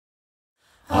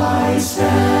I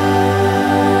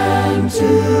stand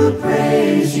to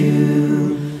praise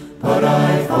you, but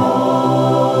I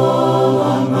fall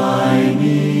on my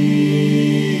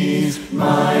knees.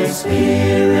 My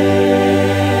spirit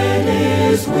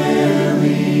is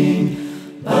willing,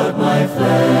 but my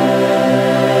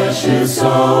flesh is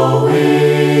so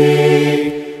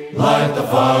weak. Like the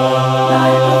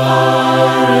fire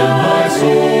in my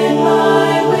soul,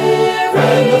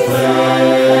 and the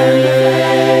flame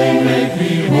make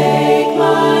me whole.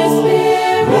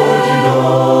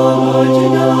 Lord, you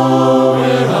know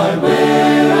where I've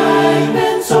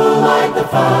been. So light the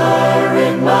fire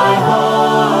in my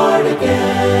heart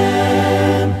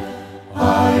again.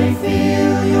 I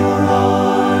feel your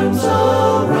arms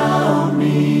around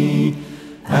me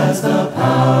as the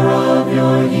power of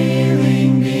your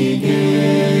healing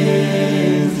begins.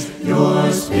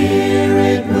 Your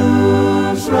spirit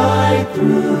moves right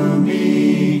through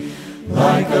me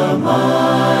like a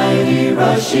mighty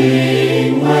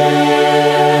rushing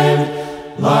wind.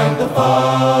 Like the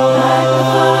fire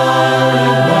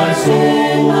in my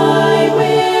soul,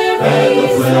 and the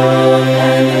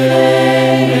flame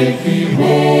make me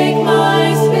whole.